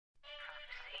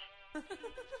New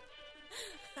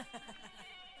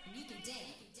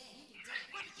day.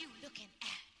 What are you looking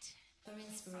at? For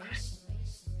inspiration.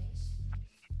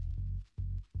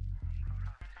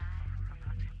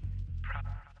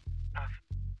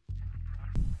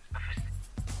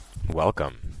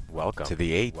 Welcome to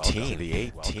the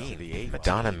 18th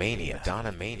Madonna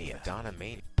Mania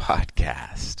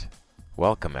podcast.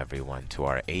 Welcome everyone to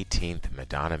our 18th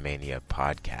Madonna Mania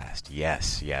podcast.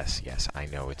 Yes, I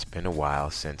know it's been a while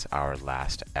since our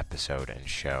last episode and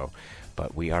show,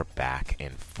 but we are back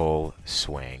in full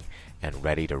swing and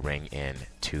ready to ring in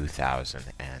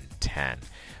 2010.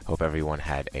 Hope everyone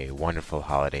had a wonderful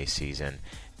holiday season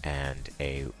and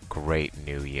a great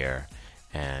new year.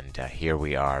 And here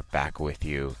we are back with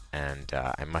you, and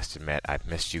I must admit I've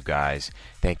missed you guys.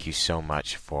 Thank you so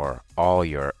much for all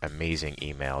your amazing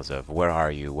emails of where are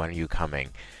you, when are you coming,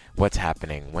 what's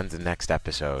happening, when's the next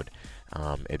episode.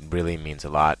 It really means a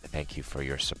lot. Thank you for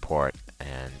your support,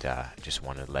 and just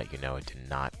wanted to let you know it did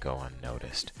not go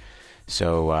unnoticed.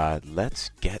 So let's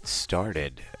get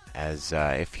started. As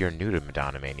if you're new to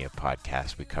Madonna Mania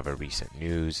podcast, we cover recent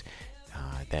news.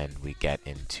 Then we get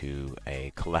into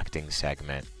a collecting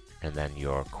segment, and then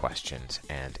your questions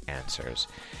and answers.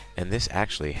 And this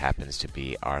actually happens to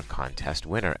be our contest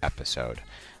winner episode.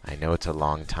 I know it's a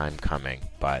long time coming,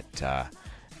 but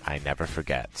I never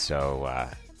forget. So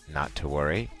not to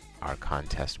worry, our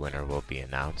contest winner will be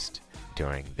announced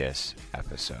during this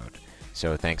episode.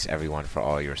 So thanks everyone for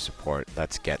all your support.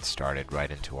 Let's get started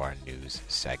right into our news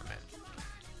segment.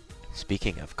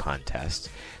 Speaking of contests,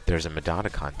 there's a Madonna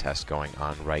contest going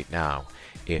on right now.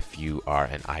 If you are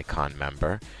an Icon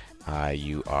member,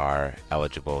 you are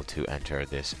eligible to enter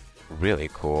this really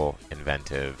cool,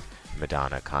 inventive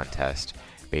Madonna contest.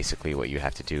 Basically, what you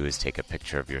have to do is take a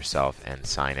picture of yourself and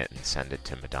sign it and send it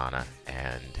to Madonna,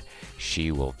 and she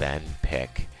will then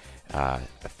pick a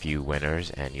few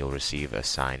winners, and you'll receive a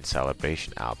signed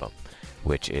Celebration album,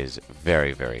 which is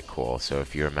very, very cool. So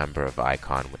if you're a member of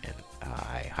Icon,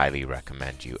 I highly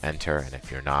recommend you enter, and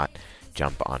if you're not,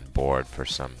 jump on board for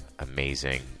some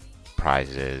amazing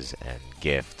prizes and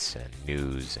gifts and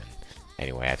news. And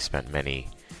anyway, I've spent many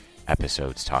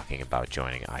episodes talking about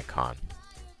joining Icon,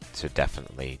 so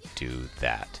definitely do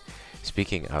that.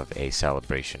 Speaking of a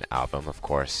Celebration album, of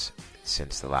course,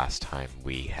 since the last time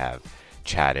we have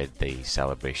chatted, the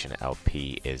Celebration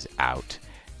LP is out.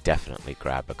 Definitely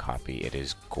grab a copy. It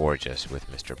is gorgeous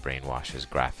with Mr. Brainwash's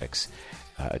graphics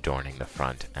adorning the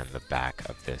front and the back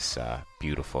of this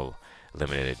beautiful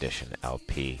limited edition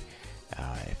LP.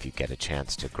 If you get a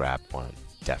chance to grab one,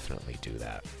 definitely do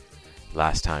that.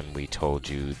 Last time we told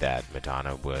you that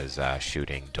Madonna was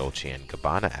shooting Dolce &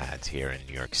 Gabbana ads here in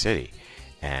New York City,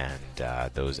 and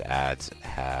those ads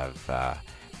have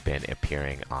been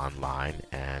appearing online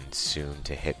and soon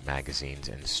to hit magazines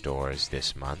and stores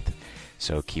this month.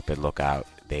 So keep a lookout.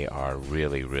 They are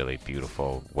really, really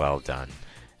beautiful, well done.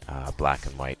 Black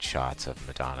and white shots of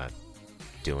Madonna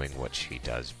doing what she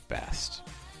does best.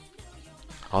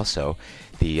 Also,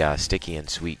 the Sticky and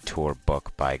Sweet tour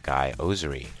book by Guy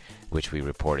Osery, which we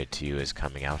reported to you is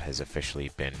coming out, has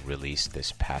officially been released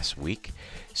this past week.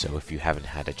 So if you haven't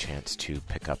had a chance to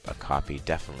pick up a copy,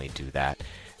 definitely do that.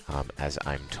 As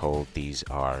I'm told, these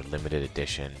are limited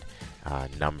edition,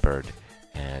 numbered,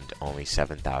 and only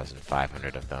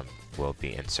 7,500 of them will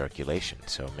be in circulation.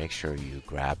 So make sure you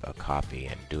grab a copy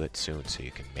and do it soon so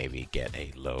you can maybe get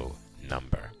a low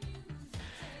number.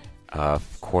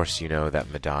 Of course, you know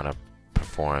that Madonna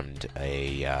performed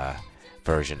a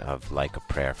version of Like a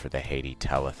Prayer for the Haiti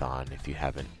Telethon. If you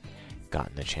haven't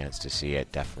gotten the chance to see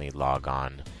it, definitely log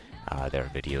on. There are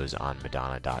videos on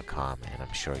Madonna.com, and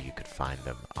I'm sure you could find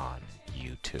them on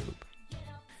YouTube.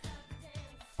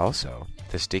 Also,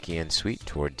 the Sticky and Sweet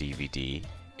Tour DVD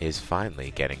is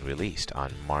finally getting released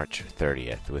on March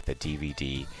 30th with a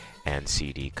DVD and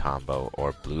CD combo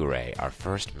or Blu-ray, our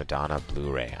first Madonna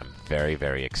Blu-ray. I'm very,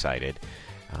 very excited.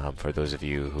 For those of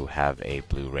you who have a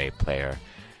Blu-ray player,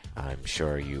 I'm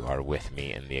sure you are with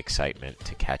me in the excitement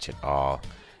to catch it all.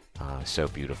 So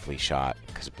beautifully shot,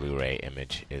 because Blu-ray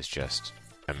image is just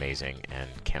amazing, and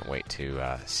can't wait to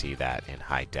see that in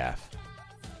high def.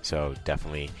 So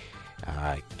definitely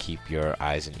keep your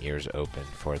eyes and ears open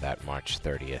for that March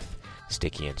 30th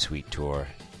Sticky and Sweet Tour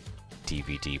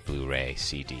DVD, Blu-ray,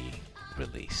 CD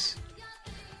release.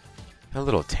 A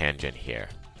little tangent here.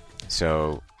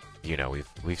 So, you know,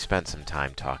 we've spent some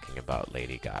time talking about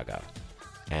Lady Gaga,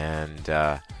 and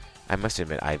I must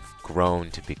admit I've grown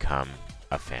to become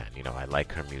a fan. You know, I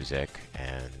like her music,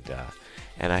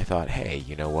 and I thought, hey,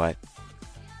 you know what?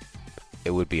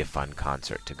 It would be a fun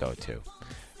concert to go to.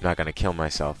 I'm not going to kill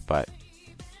myself, but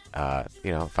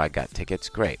if I got tickets,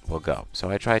 great, we'll go. So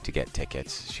I tried to get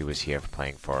tickets. She was here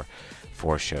playing for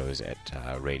 4 shows at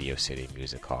Radio City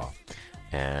Music Hall.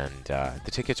 And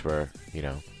the tickets were,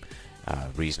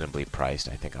 reasonably priced.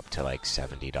 I think up to like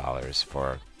 $70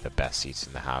 for the best seats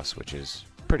in the house, which is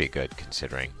pretty good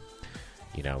considering,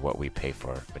 what we pay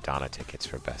for Madonna tickets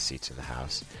for best seats in the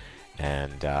house.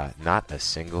 And not a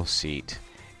single seat.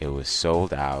 It was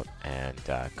sold out, and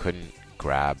couldn't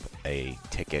grab a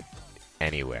ticket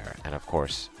anywhere. And of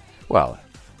course, well,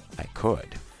 I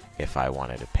could if I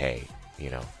wanted to pay,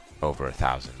 over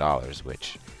 $1,000,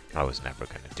 which I was never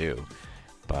going to do.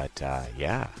 But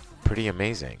yeah, pretty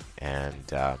amazing. And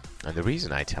the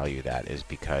reason I tell you that is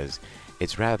because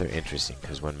it's rather interesting,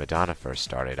 because when Madonna first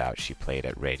started out, she played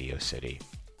at Radio City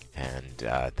and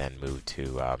then moved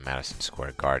to Madison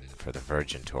Square Garden for the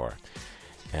Virgin Tour.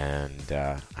 And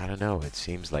I don't know, it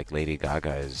seems like Lady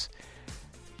Gaga is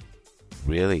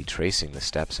really tracing the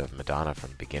steps of Madonna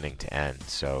from beginning to end.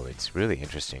 So it's really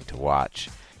interesting to watch.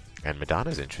 And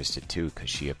Madonna's interested too, because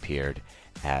she appeared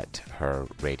at her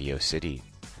Radio City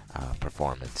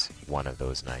performance one of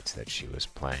those nights that she was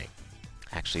playing.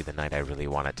 Actually, the night I really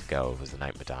wanted to go was the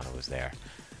night Madonna was there.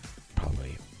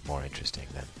 Probably more interesting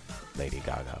than Lady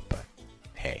Gaga, but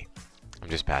hey, I'm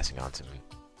just passing on some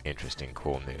interesting,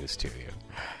 cool news to you.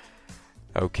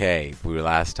 Okay,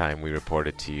 last time we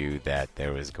reported to you that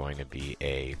there was going to be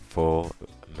a full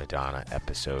Madonna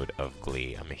episode of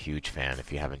Glee. I'm a huge fan.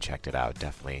 If you haven't checked it out,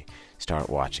 definitely start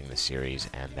watching the series,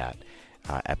 and that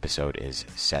episode is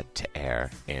set to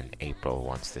air in April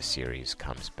once the series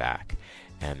comes back.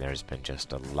 And there's been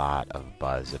just a lot of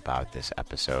buzz about this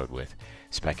episode, with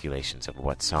speculations of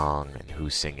what song and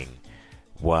who's singing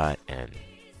what, and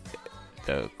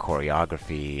the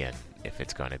choreography, and if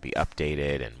it's going to be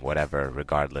updated and whatever.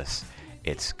 Regardless,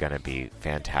 it's going to be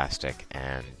fantastic,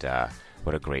 and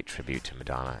what a great tribute to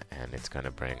Madonna, and it's going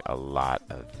to bring a lot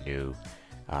of new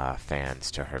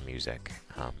fans to her music,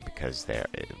 because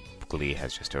Glee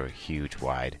has just a huge,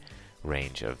 wide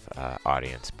range of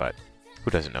audience. But who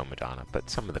doesn't know Madonna?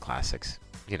 But some of the classics,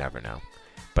 you never know.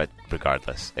 But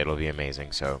regardless, it'll be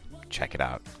amazing, so check it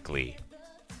out, Glee.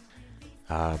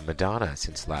 Madonna,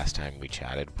 since last time we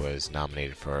chatted, was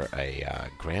nominated for a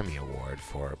Grammy Award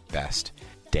for Best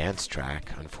Dance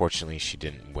Track. Unfortunately, she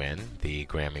didn't win. The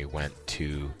Grammy went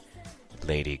to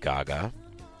Lady Gaga,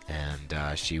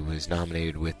 and she was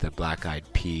nominated with the Black Eyed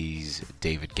Peas,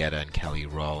 David Guetta and Kelly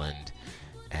Rowland,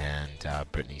 and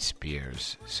Britney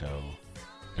Spears. So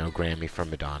no Grammy for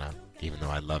Madonna, even though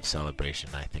I love Celebration.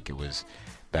 I think it was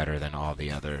better than all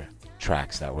the other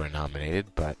tracks that were nominated,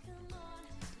 but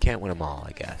can't win them all,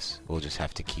 I guess. We'll just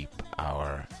have to keep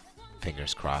our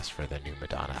fingers crossed for the new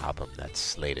Madonna album that's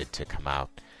slated to come out.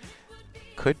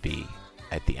 Could be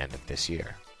at the end of this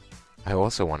year. I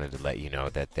also wanted to let you know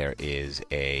that there is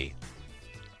a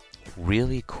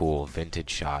really cool vintage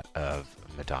shot of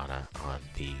Madonna on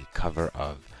the cover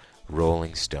of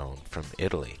Rolling Stone from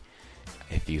Italy.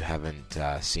 If you haven't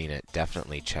seen it,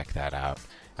 definitely check that out.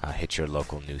 Hit your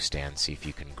local newsstand, see if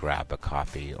you can grab a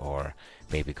copy, or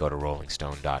maybe go to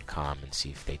rollingstone.com and see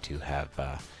if they do have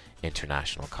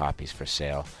international copies for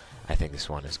sale. I think this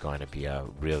one is going to be a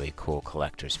really cool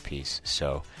collector's piece,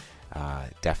 so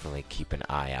definitely keep an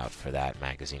eye out for that,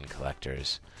 magazine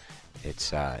collectors.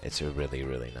 It's a really,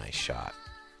 really nice shot.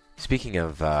 Speaking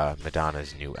of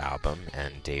Madonna's new album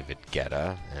and David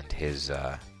Guetta and his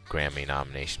Grammy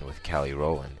nomination with Kelly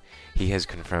Rowland, he has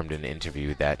confirmed in an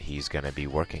interview that he's going to be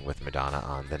working with Madonna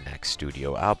on the next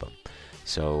studio album.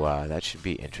 So that should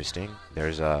be interesting.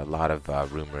 There's a lot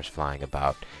of rumors flying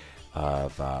about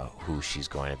of who she's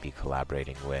going to be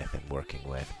collaborating with and working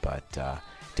with, but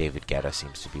David Guetta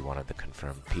seems to be one of the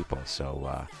confirmed people,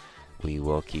 so we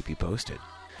will keep you posted.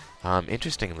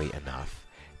 Interestingly enough,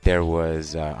 there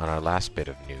was, on our last bit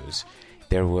of news,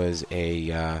 there was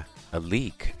a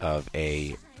leak of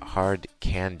a Hard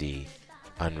Candy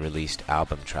unreleased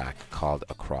album track called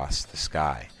Across the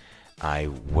Sky. I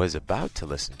was about to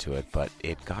listen to it, but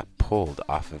it got pulled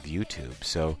off of YouTube,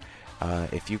 so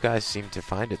if you guys seem to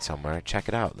find it somewhere, check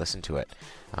it out, listen to it.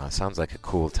 Sounds like a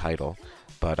cool title,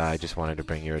 but I just wanted to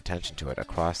bring your attention to it.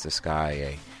 Across the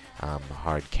Sky, a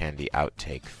Hard Candy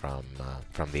outtake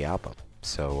from the album.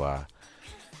 So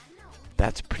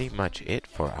that's pretty much it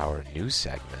for our news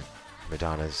segment.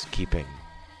 Madonna's keeping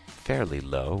fairly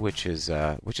low, which is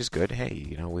good.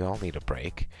 Hey, we all need a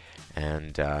break,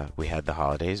 and we had the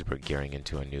holidays. We're gearing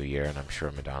into a new year, and I'm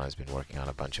sure Madonna's been working on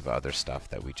a bunch of other stuff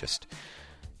that we just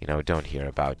don't hear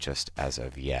about just as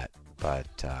of yet,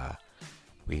 but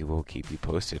we will keep you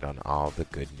posted on all the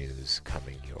good news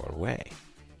coming your way.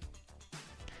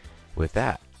 With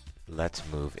that, let's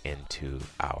move into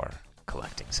our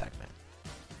collecting segment.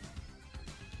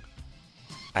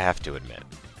 I have to admit,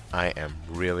 I am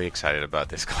really excited about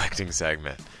this collecting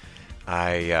segment.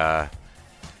 I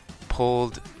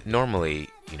pulled, normally,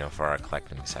 for our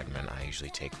collecting segment, I usually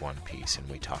take one piece and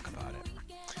we talk about it.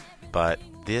 But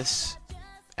this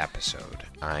episode,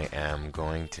 I am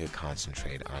going to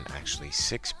concentrate on actually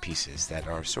 6 pieces that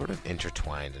are sort of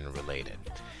intertwined and related.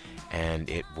 And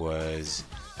it was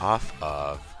off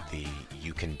of the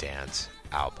You Can Dance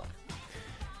album.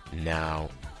 Now,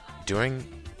 during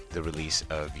the release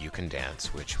of You Can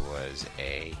Dance, which was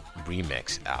a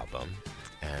remix album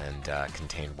and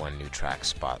contained one new track,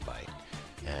 Spotlight,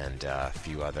 and a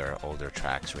few other older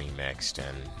tracks remixed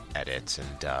and edits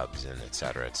and dubs and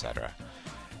etc., etc.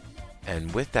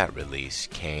 And with that release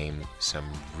came some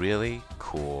really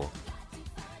cool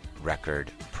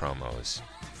record promos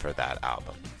for that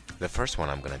album. The first one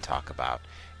I'm going to talk about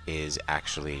is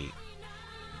actually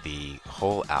the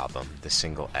whole album, the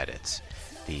single edits,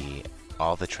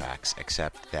 all the tracks,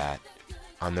 except that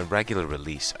on the regular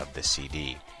release of the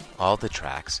CD, all the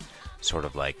tracks, sort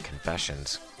of like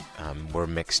confessions, were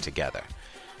mixed together.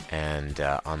 And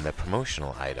on the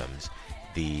promotional items,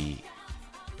 the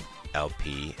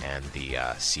LP and the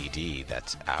CD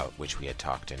that's out, which we had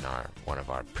talked in one of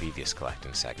our previous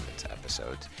collecting segments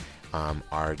episodes,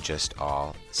 are just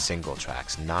all single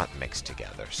tracks, not mixed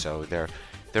together. So they're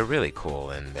really cool,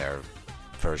 and they're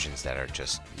versions that are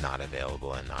just not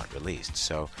available and not released.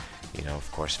 So,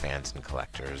 of course, fans and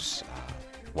collectors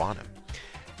want them.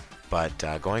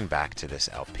 But going back to this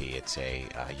LP, it's a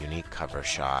unique cover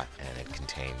shot, and it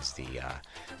contains the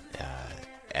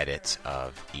edits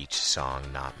of each song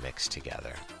not mixed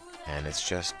together. And it's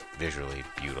just visually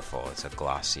beautiful. It's a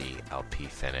glossy LP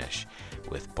finish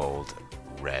with bold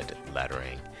red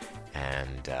lettering,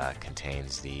 and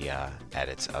contains the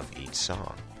edits of each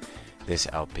song. This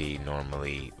LP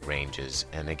normally ranges,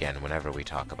 and again, whenever we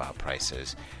talk about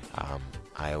prices,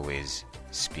 I always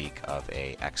speak of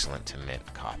a excellent to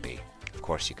mint copy. Of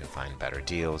course, you can find better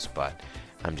deals, but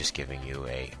I'm just giving you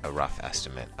a rough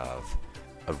estimate of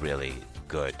a really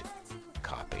good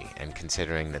copy. And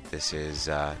considering that this is,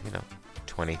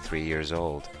 23 years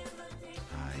old,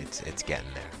 it's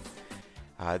getting there.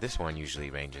 This one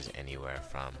usually ranges anywhere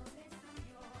from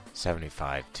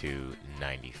 $75 to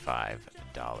 $95,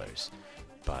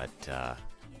 but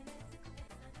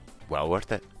well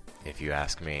worth it, if you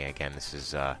ask me. Again, this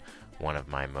is one of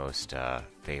my most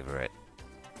favorite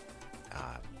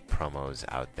promos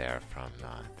out there from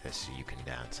this You Can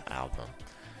Dance album.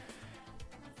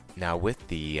 Now, with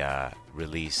the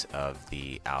release of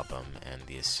the album and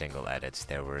the single edits,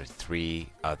 there were 3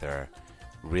 other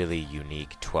really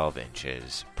unique 12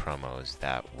 inches promos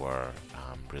that were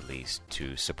released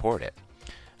to support it.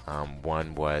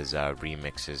 One was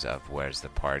remixes of Where's the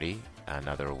Party,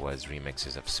 another was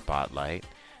remixes of Spotlight,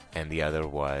 and the other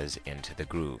was Into the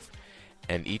Groove.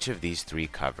 And each of these 3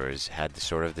 covers had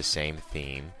sort of the same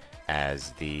theme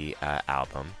as the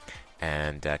album,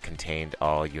 and contained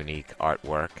all unique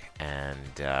artwork and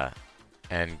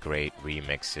great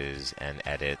remixes and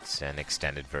edits and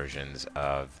extended versions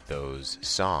of those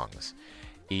songs.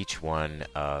 Each one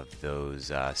of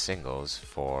those singles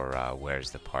for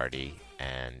Where's the Party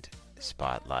and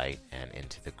Spotlight and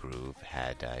Into the Groove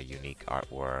had unique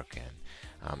artwork,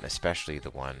 and especially the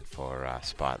one for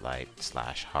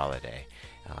Spotlight/Holiday.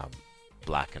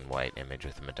 Black and white image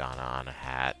with Madonna on a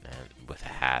hat and with a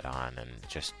hat on, and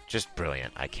just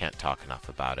brilliant. I can't talk enough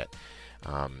about it.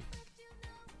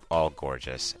 All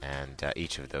gorgeous, and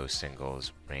each of those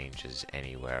singles ranges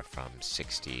anywhere from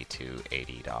 $60 to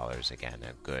 $80. Again,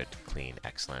 a good, clean,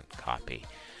 excellent copy.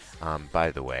 By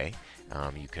the way,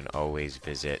 you can always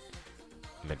visit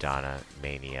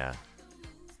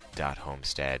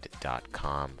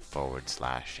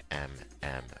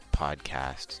madonnamania.homestead.com/mm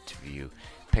podcast to view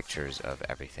pictures of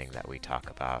everything that we talk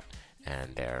about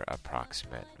and their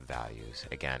approximate values.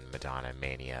 Again,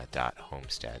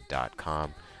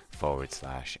 madonnamania.homestead.com/mm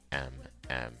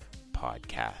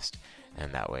podcast,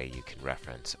 and that way you can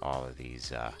reference all of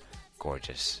these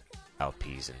gorgeous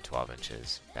LPs and 12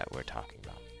 inches that we're talking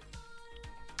about.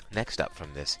 Next up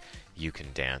from this You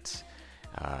Can Dance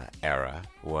era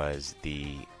was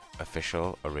the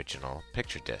official original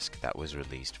picture disc that was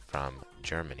released from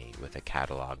Germany with a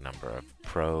catalog number of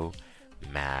Pro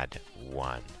Mad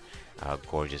 1. A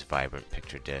gorgeous, vibrant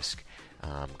picture disc,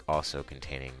 also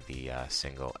containing the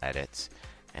single edits,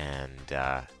 and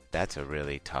that's a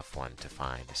really tough one to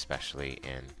find, especially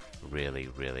in really,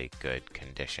 really good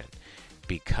condition,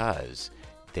 because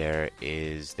there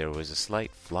was a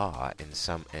slight flaw in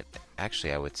some, and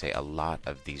actually I would say a lot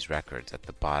of these records. At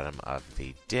the bottom of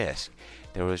the disc,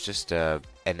 there was just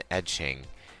an etching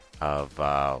of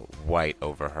white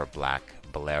over her black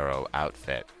bolero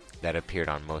outfit that appeared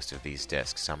on most of these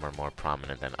discs. Some are more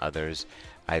prominent than others.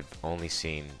 I've only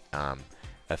seen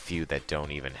a few that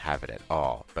don't even have it at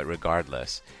all, but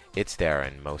regardless, it's there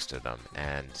in most of them.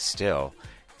 And still,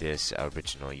 this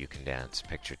original You Can Dance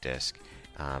picture disc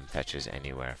fetches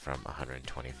anywhere from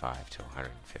 $125 to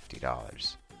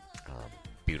 $150.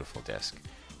 Beautiful disc,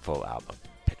 full album,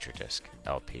 picture disc,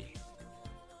 LP.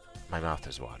 My mouth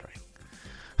is watering.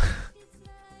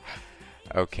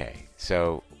 Okay,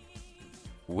 so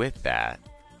with that,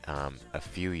 a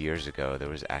few years ago, there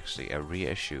was actually a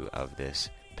reissue of this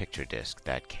picture disc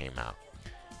that came out.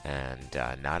 And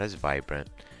not as vibrant,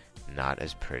 not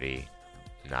as pretty,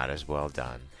 not as well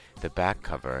done. The back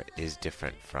cover is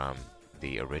different from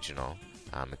the original.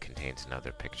 It contains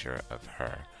another picture of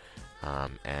her.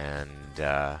 And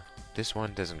this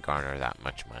one doesn't garner that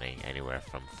much money, anywhere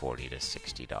from $40 to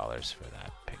 $60 for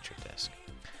that picture disc.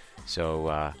 So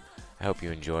I hope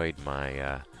you enjoyed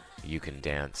my You Can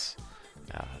Dance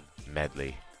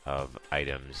medley of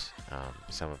items,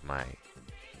 some of my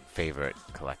favorite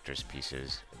collector's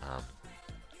pieces.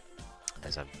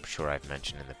 As I'm sure I've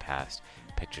mentioned in the past,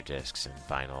 picture discs and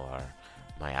vinyl are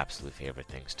my absolute favorite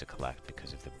things to collect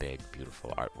because of the big,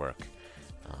 beautiful artwork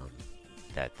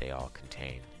that they all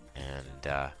contain.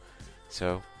 And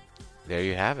so there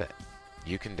you have it.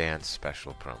 You Can Dance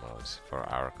special promos for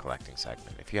our collecting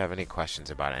segment. If you have any questions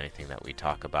about anything that we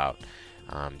talk about,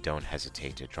 don't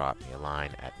hesitate to drop me a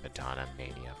line at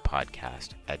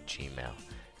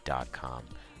madonnamaniapodcast@gmail.com.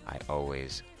 I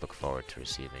always look forward to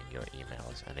receiving your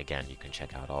emails. And again, you can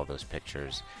check out all those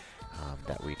pictures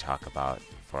that we talk about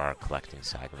for our collecting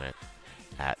segment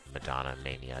at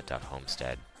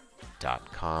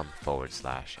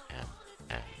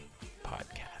madonnamania.homestead.com/MN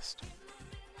podcast.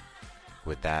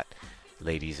 With that,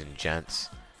 ladies and gents,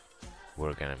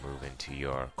 we're going to move into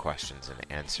your questions and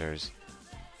answers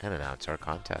and announce our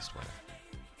contest winner.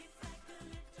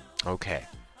 Okay.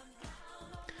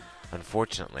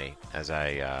 Unfortunately, as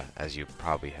you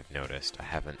probably have noticed, I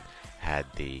haven't had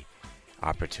the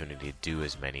opportunity to do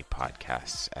as many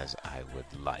podcasts as I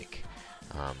would like.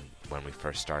 When we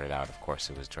first started out, of course,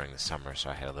 it was during the summer, so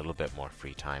I had a little bit more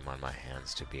free time on my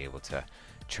hands to be able to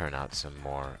churn out some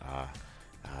more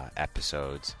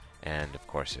episodes. And, of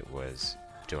course, it was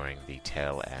during the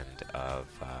tail end of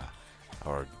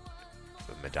or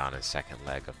Madonna's second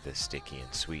leg of this Sticky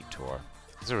and Sweet tour.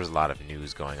 There was a lot of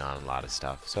news going on, a lot of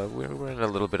stuff. So we're in a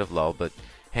little bit of lull, but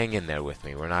hang in there with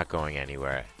me. We're not going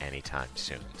anywhere anytime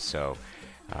soon. So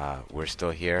we're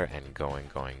still here and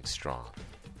going strong.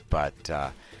 But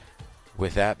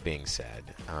with that being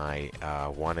said, I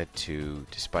wanted to,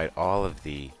 despite all of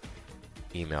the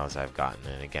emails I've gotten,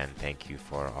 and again, thank you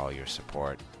for all your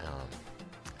support.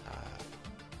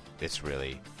 This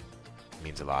really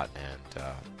means a lot and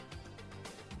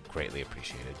greatly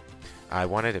appreciated. I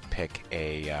wanted to pick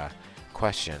a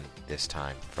question this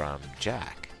time from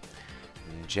Jack.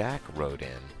 And Jack wrote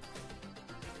in.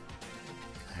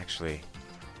 Actually,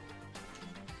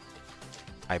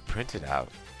 I printed out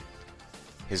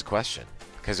his question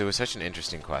because it was such an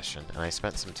interesting question, and I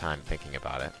spent some time thinking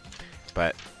about it.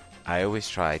 But I always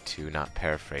try to not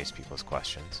paraphrase people's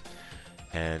questions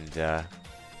and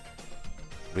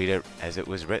read it as it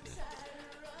was written.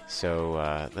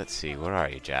 So let's see, where are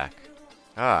you, Jack?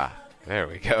 There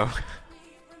we go.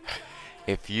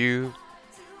 If you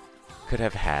could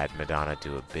have had Madonna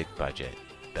do a big budget,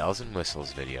 bells and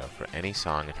whistles video for any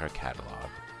song in her catalog,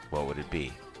 what would it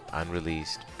be?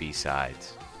 Unreleased,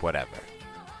 B-sides, whatever.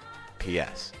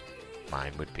 P.S.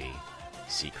 Mine would be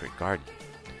Secret Garden.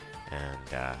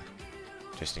 And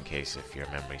just in case if your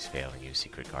memory's failing you,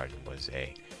 Secret Garden was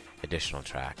a additional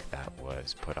track that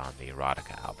was put on the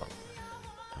Erotica album.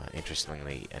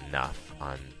 Interestingly enough,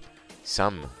 on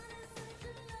some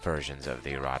versions of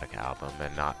the Erotica album,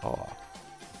 and not all.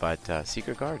 But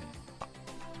Secret Garden.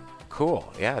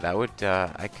 Cool. Yeah, that would,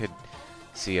 I could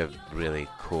see a really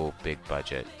cool big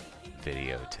budget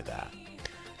video to that.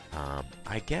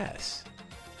 I guess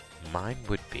mine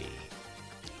would be,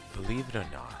 believe it or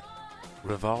not,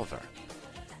 Revolver.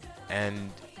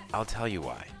 And I'll tell you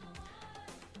why.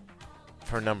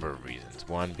 For a number of reasons.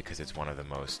 One, because it's one of the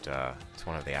most, it's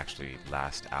one of the actually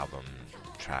last album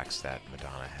tracks that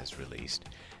Madonna has released.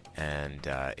 And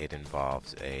it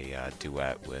involves a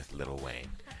duet with Lil Wayne.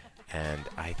 And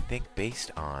I think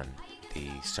based on the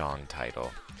song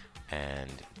title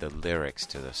and the lyrics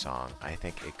to the song, I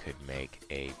think it could make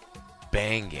a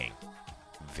banging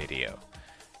video.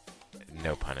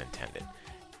 no pun intended.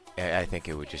 I think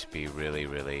it would just be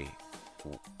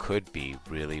could be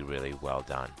really well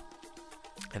done.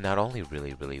 And not only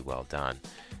really well done,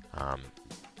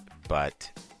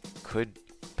 but could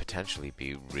potentially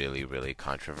be really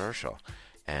controversial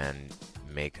and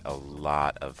make a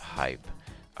lot of hype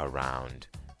around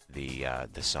the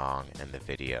song and the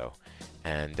video.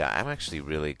 And I'm actually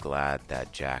really glad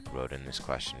that Jack wrote in this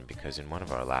question, because in one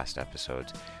of our last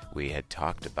episodes we had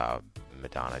talked about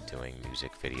Madonna doing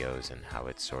music videos and how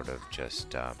it's sort of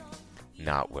just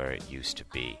not where it used to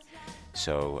be.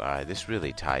 So this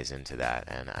really ties into that,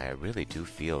 and I really do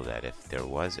feel that if there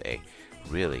was a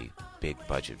really big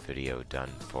budget video done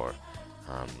for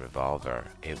Revolver,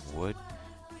 it would,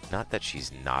 not that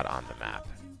she's not on the map,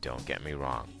 don't get me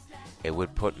wrong, it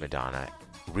would put Madonna,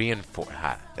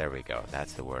 there we go,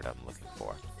 that's the word I'm looking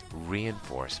for,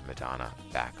 reinforce Madonna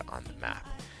back on the map.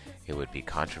 It would be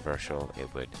controversial,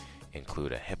 it would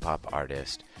include a hip-hop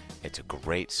artist, it's a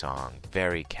great song,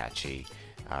 very catchy,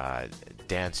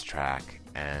 dance track,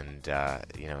 and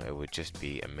it would just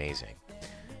be amazing.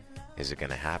 Is it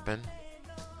going to happen?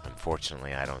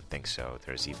 Unfortunately, I don't think so.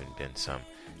 There's even been some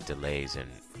delays in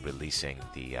releasing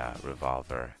the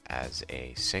Revolver as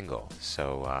a single,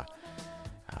 so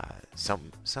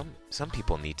some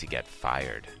people need to get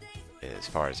fired, as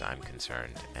far as I'm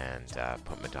concerned, and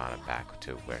put Madonna back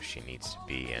to where she needs to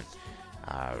be, and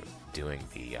doing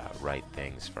the right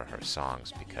things for her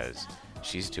songs, because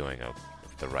she's doing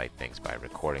the right things by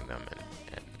recording them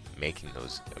and making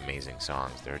those amazing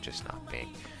songs. They're just not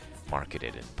being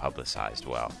marketed and publicized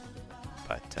well.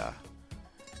 But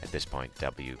at this point,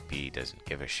 WB doesn't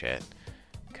give a shit,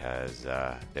 because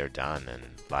they're done and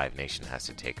Live Nation has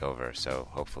to take over. So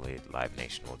hopefully Live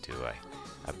Nation will do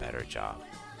a better job.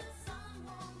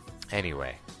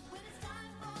 Anyway,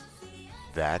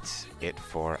 that's it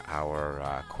for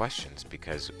our questions,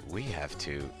 because we have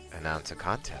to announce a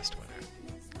contest winner.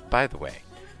 By the way,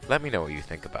 let me know what you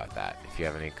think about that. If you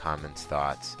have any comments,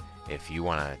 thoughts, if you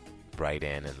want to write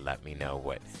in and let me know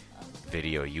what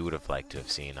video you would have liked to have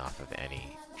seen off of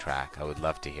any track, I would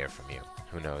love to hear from you.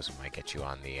 Who knows, we might get you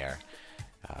on the air.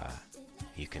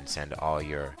 You can send all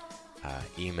your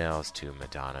emails to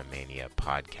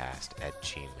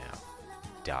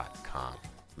madonnamaniapodcast@gmail.com.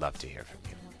 Love to hear from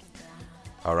you.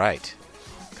 All right,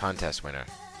 contest winner.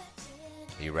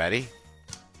 Are you ready?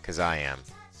 Because I am.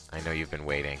 I know you've been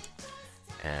waiting,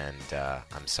 and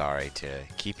I'm sorry to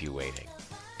keep you waiting,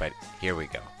 but here we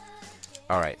go.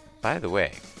 All right, by the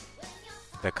way,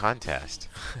 the contest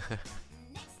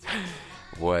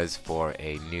was for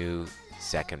a new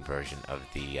second version of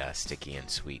the Sticky and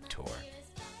Sweet Tour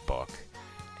book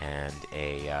and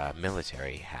a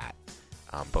military hat,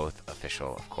 both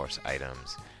official, of course,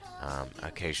 items.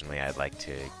 Occasionally I'd like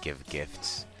to give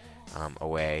gifts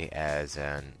away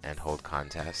and hold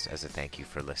contests as a thank you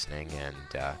for listening and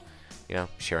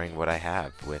sharing what I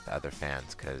have with other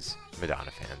fans, because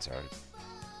Madonna fans are,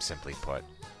 simply put,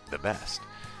 the best.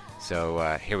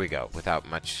 So here we go, without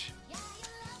much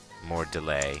more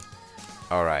delay.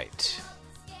 All right,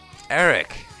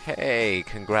 Eric, hey,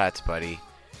 congrats, buddy.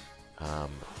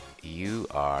 You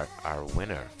are our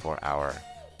winner for our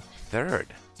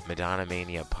third Madonna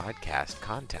Mania podcast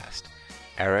contest.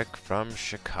 Eric from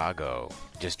Chicago.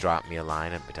 Just drop me a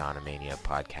line at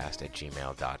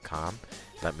madonnamaniapodcast@gmail.com.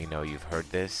 Let me know you've heard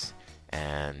this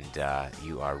and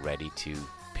you are ready to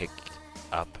pick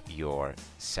up your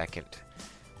second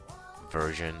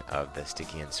version of the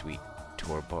Sticky and Sweet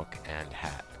tour book and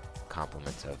hat,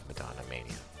 compliments of Madonna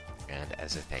Mania, and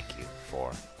as a thank you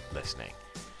for listening.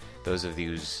 Those of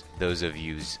yous,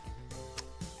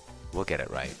 we'll get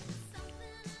it right.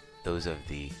 Those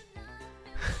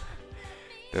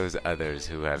others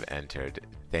who have entered,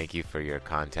 thank you for your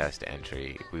contest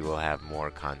entry. We will have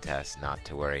more contests, not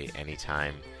to worry.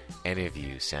 Anytime any of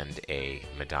you send a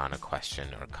Madonna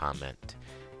question or comment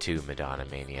to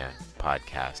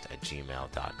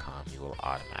madonnamaniapodcast@gmail.com, you will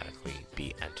automatically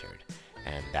be entered.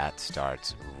 And that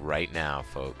starts right now,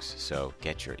 folks. So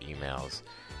get your emails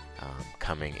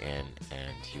coming in,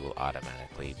 and you will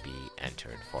automatically be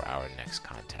entered for our next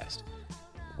contest.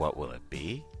 What will it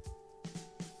be?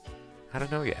 I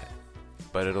don't know yet,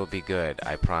 but it'll be good,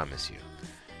 I promise you.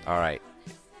 Alright,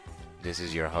 this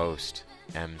is your host,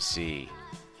 MC,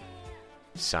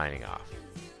 signing off.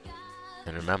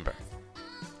 And remember,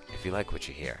 if you like what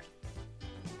you hear,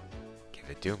 give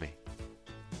it to me.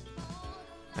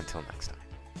 Until next time.